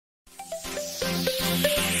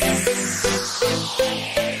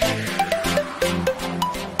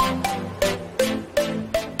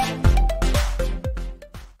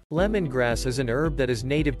Lemongrass is an herb that is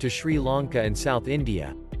native to Sri Lanka and South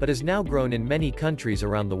India, but is now grown in many countries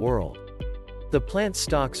around the world. The plant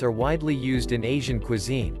stalks are widely used in Asian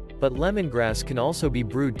cuisine, but lemongrass can also be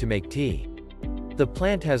brewed to make tea. The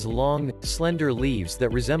plant has long, slender leaves that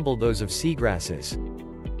resemble those of seagrasses.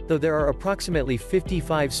 Though there are approximately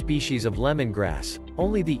 55 species of lemongrass,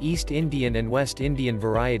 only the East Indian and West Indian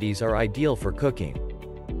varieties are ideal for cooking.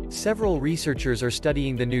 Several researchers are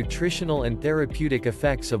studying the nutritional and therapeutic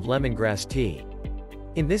effects of lemongrass tea.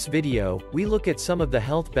 In this video, we look at some of the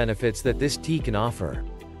health benefits that this tea can offer.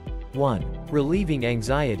 1. Relieving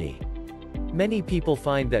anxiety. Many people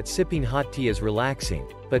find that sipping hot tea is relaxing,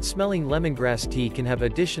 but smelling lemongrass tea can have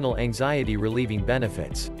additional anxiety-relieving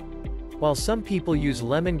benefits. While some people use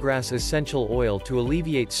lemongrass essential oil to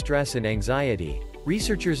alleviate stress and anxiety,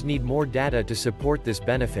 researchers need more data to support this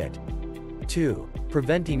benefit. 2.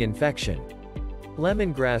 Preventing infection.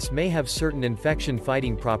 Lemongrass may have certain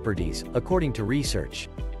infection-fighting properties, according to research.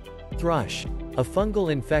 Thrush, a fungal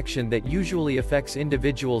infection that usually affects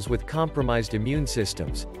individuals with compromised immune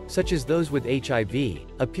systems, such as those with HIV,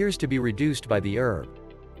 appears to be reduced by the herb.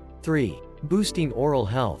 3. Boosting oral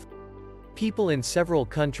health. People in several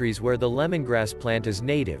countries where the lemongrass plant is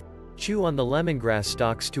native, chew on the lemongrass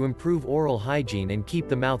stalks to improve oral hygiene and keep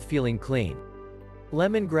the mouth feeling clean.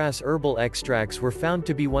 Lemongrass herbal extracts were found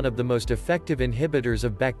to be one of the most effective inhibitors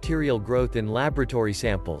of bacterial growth in laboratory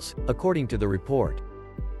samples, according to the report.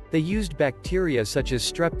 They used bacteria such as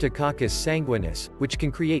Streptococcus sanguinis, which can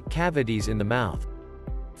create cavities in the mouth.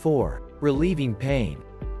 4. Relieving pain.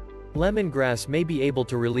 Lemongrass may be able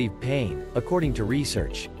to relieve pain, according to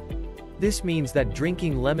research. This means that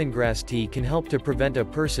drinking lemongrass tea can help to prevent a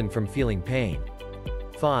person from feeling pain.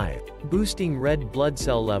 5. Boosting red blood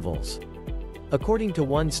cell levels. According to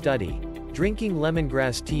one study, drinking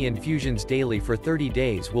lemongrass tea infusions daily for 30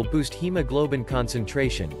 days will boost hemoglobin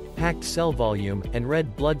concentration, packed cell volume, and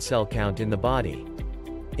red blood cell count in the body.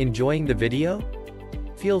 Enjoying the video?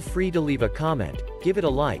 Feel free to leave a comment, give it a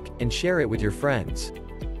like, and share it with your friends.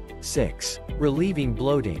 6. Relieving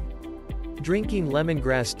bloating. Drinking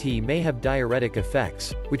lemongrass tea may have diuretic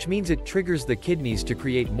effects, which means it triggers the kidneys to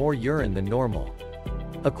create more urine than normal.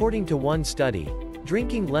 According to one study,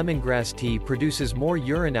 drinking lemongrass tea produces more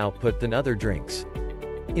urine output than other drinks.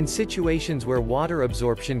 In situations where water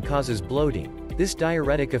absorption causes bloating, this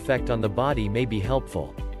diuretic effect on the body may be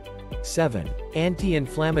helpful. 7.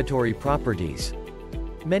 Anti-inflammatory properties.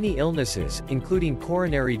 Many illnesses, including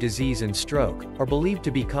coronary disease and stroke, are believed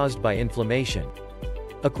to be caused by inflammation.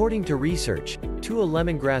 According to research, two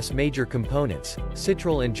lemongrass major components,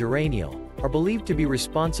 citral and geraniol, are believed to be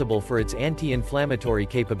responsible for its anti-inflammatory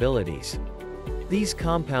capabilities. These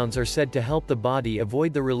compounds are said to help the body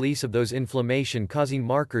avoid the release of those inflammation-causing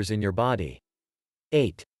markers in your body.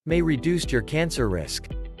 8. May reduce your cancer risk.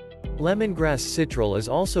 Lemongrass citral is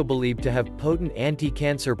also believed to have potent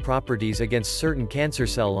anti-cancer properties against certain cancer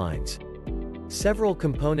cell lines. Several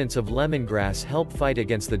components of lemongrass help fight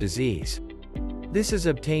against the disease. This is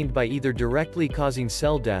obtained by either directly causing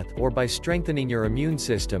cell death or by strengthening your immune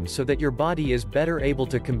system so that your body is better able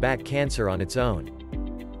to combat cancer on its own.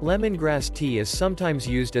 Lemongrass tea is sometimes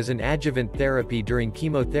used as an adjuvant therapy during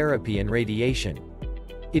chemotherapy and radiation.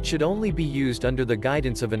 It should only be used under the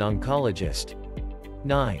guidance of an oncologist.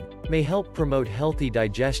 9. May help promote healthy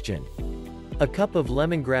digestion. A cup of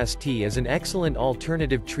lemongrass tea is an excellent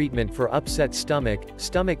alternative treatment for upset stomach,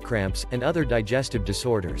 stomach cramps, and other digestive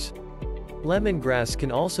disorders. Lemongrass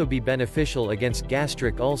can also be beneficial against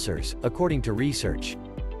gastric ulcers, according to research.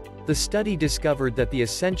 The study discovered that the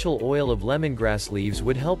essential oil of lemongrass leaves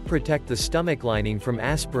would help protect the stomach lining from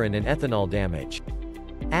aspirin and ethanol damage.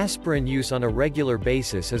 Aspirin use on a regular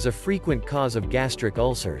basis is a frequent cause of gastric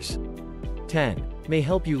ulcers. 10. May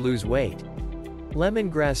help you lose weight.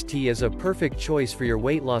 Lemongrass tea is a perfect choice for your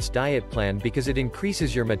weight loss diet plan because it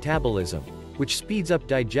increases your metabolism, which speeds up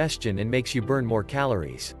digestion and makes you burn more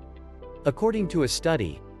calories. According to a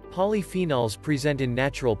study, polyphenols present in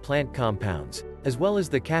natural plant compounds, as well as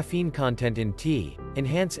the caffeine content in tea,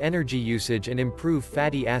 enhance energy usage and improve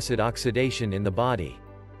fatty acid oxidation in the body.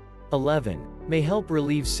 11. May help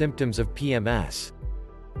relieve symptoms of PMS.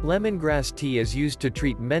 Lemongrass tea is used to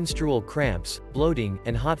treat menstrual cramps, bloating,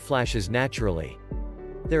 and hot flashes naturally.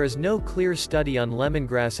 There is no clear study on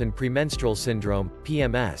lemongrass and premenstrual syndrome,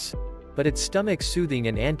 PMS, but its stomach-soothing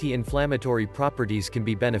and anti-inflammatory properties can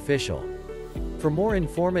be beneficial. For more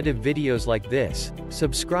informative videos like this,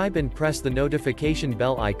 subscribe and press the notification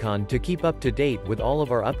bell icon to keep up to date with all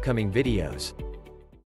of our upcoming videos.